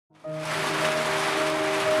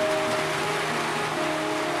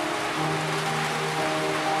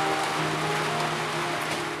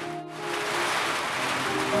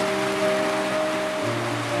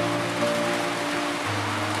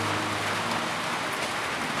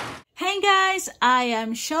guys, I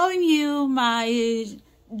am showing you my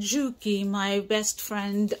Juki, my best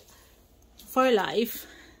friend for life.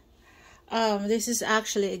 This is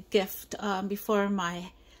actually a gift before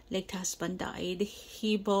my late husband died.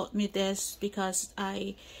 He bought me this because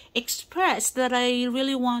I expressed that I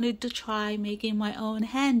really wanted to try making my own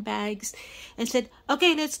handbags and said,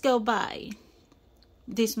 okay, let's go buy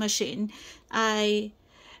this machine. I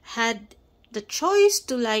had the choice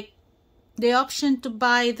to the option to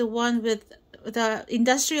buy the one with the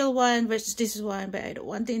industrial one versus this one, but I don't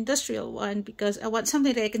want the industrial one because I want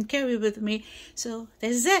something that I can carry with me. So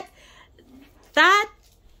this is it. That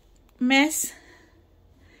mess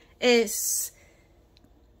it's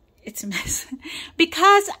a mess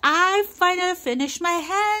because I finally finished my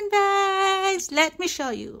handbags. Let me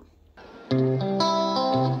show you.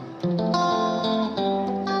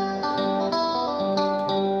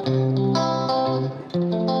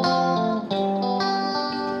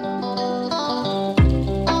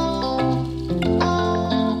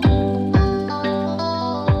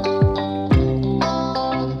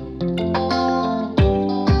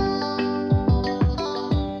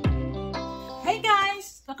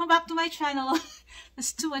 Back to my channel.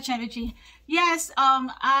 There's too much energy. Yes,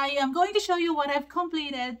 I am going to show you what I've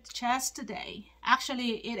completed just today.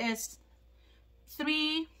 Actually, it is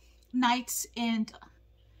 3 nights and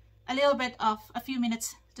a little bit of a few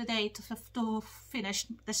minutes today to finish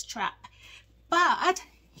the strap. But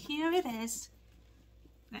here it is.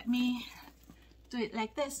 Let me do it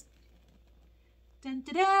like this. Dun,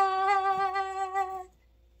 dun, dun.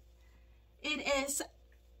 It is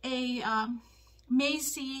a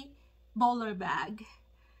Maisie Bowler bag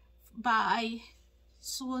by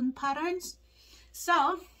Swoon Patterns.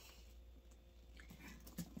 So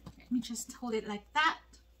let me just hold it like that.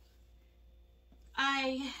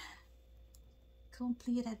 I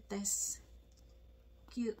completed this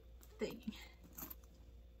cute thing.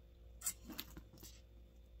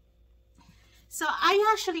 So I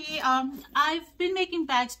actually I've been making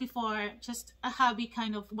bags before, just a hobby,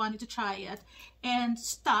 kind of wanted to try it and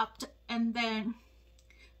stopped, and then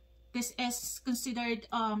this is considered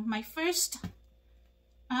my first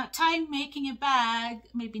time making a bag.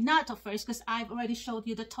 Maybe not the first because I've already showed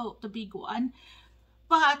you the big one,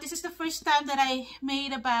 but this is the first time that I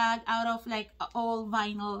made a bag out of like all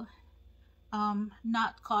vinyl,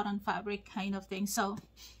 not cotton fabric kind of thing. So,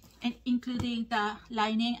 and including the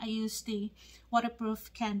lining, I used the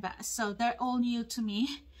waterproof canvas. So they're all new to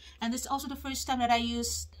me, and this is also the first time that I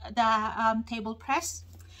used the table press.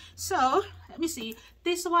 So let me see,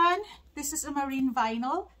 this is a marine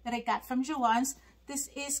vinyl that I got from Joann's. This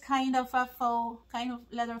is kind of a faux, kind of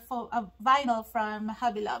leather faux vinyl from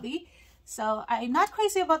Hobby Lobby. So I'm not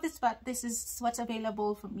crazy about this, but this is what's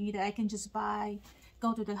available for me that I can just buy,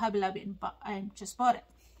 go to the Hobby Lobby and just bought it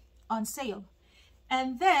on sale.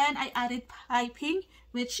 And then I added piping,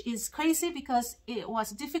 which is crazy because it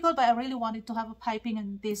was difficult, but I really wanted to have a piping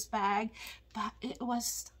in this bag, but it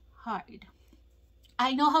was hard.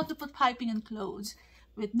 I know how to put piping in clothes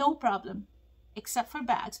with no problem, except for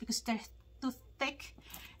bags because they're too thick.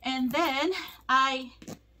 And then I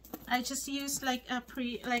just used like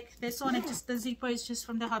this one. It's just the zipper is just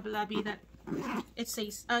from the Hobby Lobby that it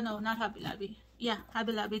says, no, not Hobby Lobby. Yeah,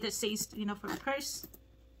 Hobby Lobby, that says, you know, for a purse.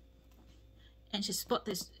 And just put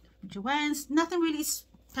this Joann's. Nothing really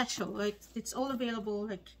special. Like, it's all available.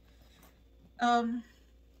 Like,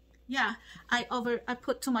 yeah, I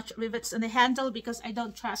put too much rivets on the handle because I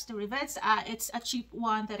don't trust the rivets. It's a cheap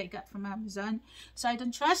one that I got from Amazon, so I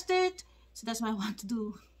don't trust it. So that's why I want to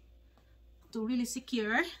do to really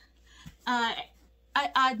secure. I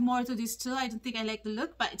add more to this too. I don't think I like the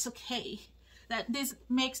look, but it's okay. That this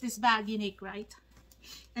makes this bag unique, right?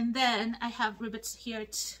 And then I have rivets here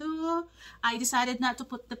too. I decided not to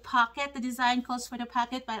put the pocket. The design calls for the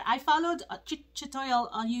pocket, but I followed a tutorial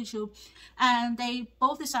on YouTube and they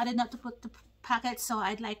both decided not to put the pocket, so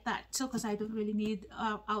I'd like that too because I don't really need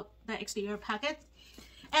out the exterior pocket.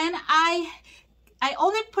 And I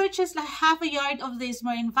only purchased like half a yard of this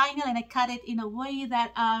marine vinyl, and I cut it in a way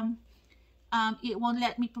that it won't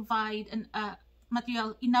let me provide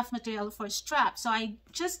enough material for a strap. So I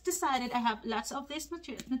just decided I have lots of this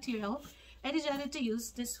material. I decided to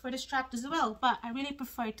use this for the strap as well, but I really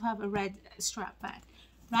prefer to have a red strap bag.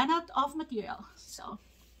 Ran out of material. So,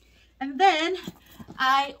 and then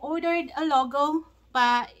I ordered a logo,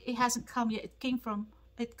 but it hasn't come yet.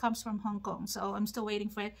 It comes from Hong Kong, so I'm still waiting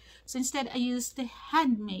for it. So instead I used the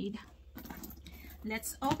handmade.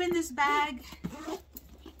 Let's open this bag.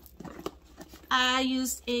 I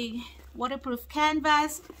used a waterproof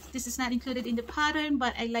canvas. This is not included in the pattern,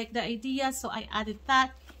 but I like the idea, so I added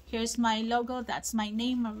that. Here's my logo. That's my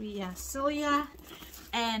name, Maria Celia.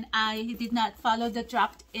 And I did not follow the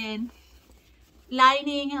dropped in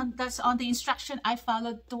lining. That's on the instruction. I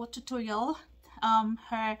followed the tutorial.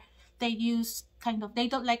 They use kind of, they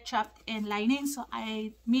don't like trapped in lining, so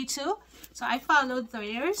me too. So I followed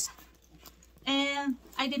theirs. And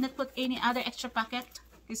I did not put any other extra pocket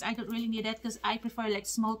because I don't really need it, because I prefer like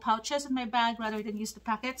small pouches in my bag rather than use the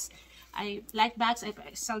pockets. I like bags, I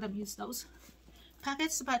seldom use those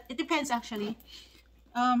pockets, but it depends actually.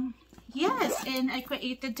 Yes, and I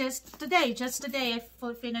created just today I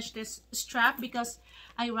full finished this strap because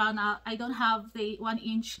I ran out. I don't have the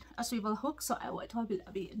 1-inch swivel hook, so I went Hobby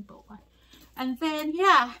Lobby and bought one. And then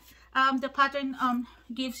yeah, the pattern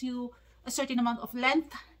gives you a certain amount of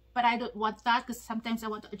length, but I don't want that because sometimes I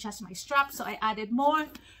want to adjust my strap, so I added more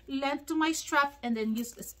length to my strap and then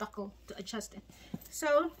use this buckle to adjust it.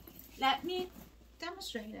 So let me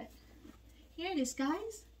demonstrate it. Here it is,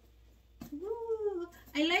 guys. Woo.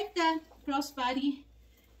 I like the crossbody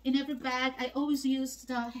in every bag. I always use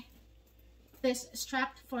this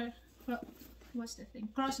strap for what's the thing,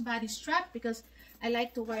 crossbody strap, because I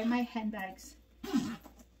like to wear my handbags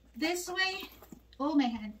this way. All my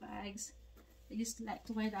handbags, I used to like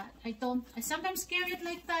to wear that. I sometimes carry it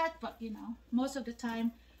like that, but you know, most of the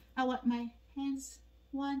time I want my hands,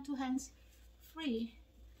 2 hands free.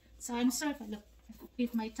 So I'm sorry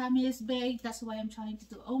if my tummy is big. That's why I'm trying to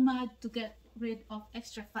do OMAD to get rid of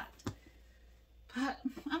extra fat. But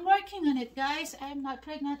I'm working on it, guys. I'm not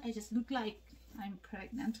pregnant. I just look like I'm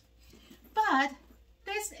pregnant. But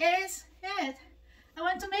this is it. I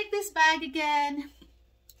want to make this bag again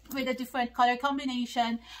with a different color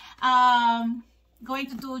combination. Going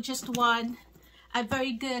to do just one, a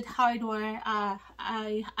very good hardware.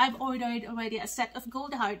 I've ordered already a set of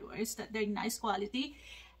gold hardwares that they're nice quality,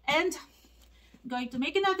 and going to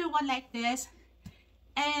make another one like this,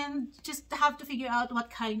 and just have to figure out what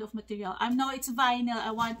kind of material. I know it's vinyl.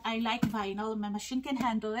 I like vinyl. My machine can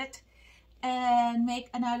handle it, and make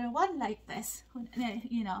another one like this.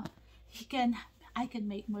 You know, I can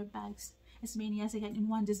make more bags, as many as I can in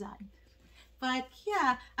one design. But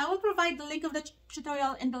yeah, I will provide the link of the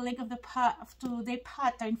tutorial and the link of the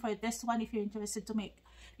pattern for this one if you're interested to make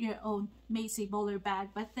your own Maisie Bowler bag.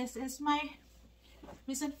 But this is my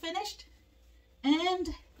recent finished,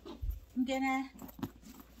 and I'm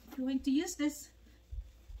going to use this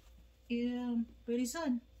pretty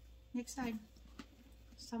soon, next time,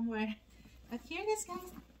 somewhere. But here it is,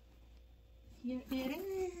 guys. Here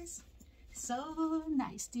it is. So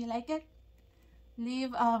nice. Do you like it?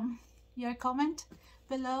 Leave your comment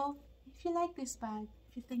below if you like this bag,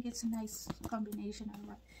 if you think it's a nice combination or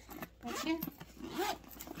what. But here,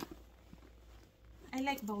 I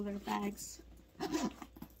like bowler bags.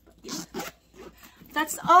 Yeah.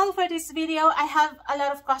 That's all for this video. I have a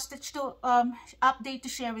lot of cross stitch to update to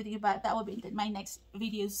share with you, but that will be in my next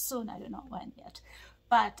video soon. I don't know when yet.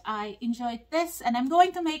 But I enjoyed this, and I'm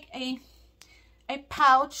going to make a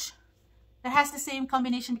pouch that has the same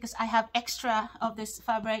combination because I have extra of this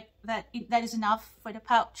fabric that is enough for the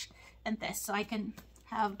pouch and this, so I can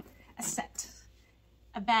have a set,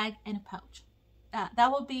 a bag and a pouch.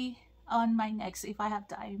 That will be on my next if I have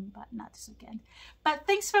time, but not this weekend. But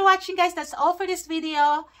thanks for watching, guys. That's all for this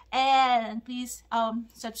video, and please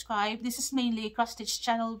subscribe. This is mainly a cross stitch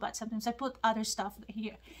channel, but sometimes I put other stuff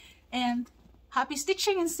here. And happy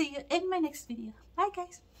stitching, and see you in my next video. Bye,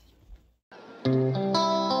 guys.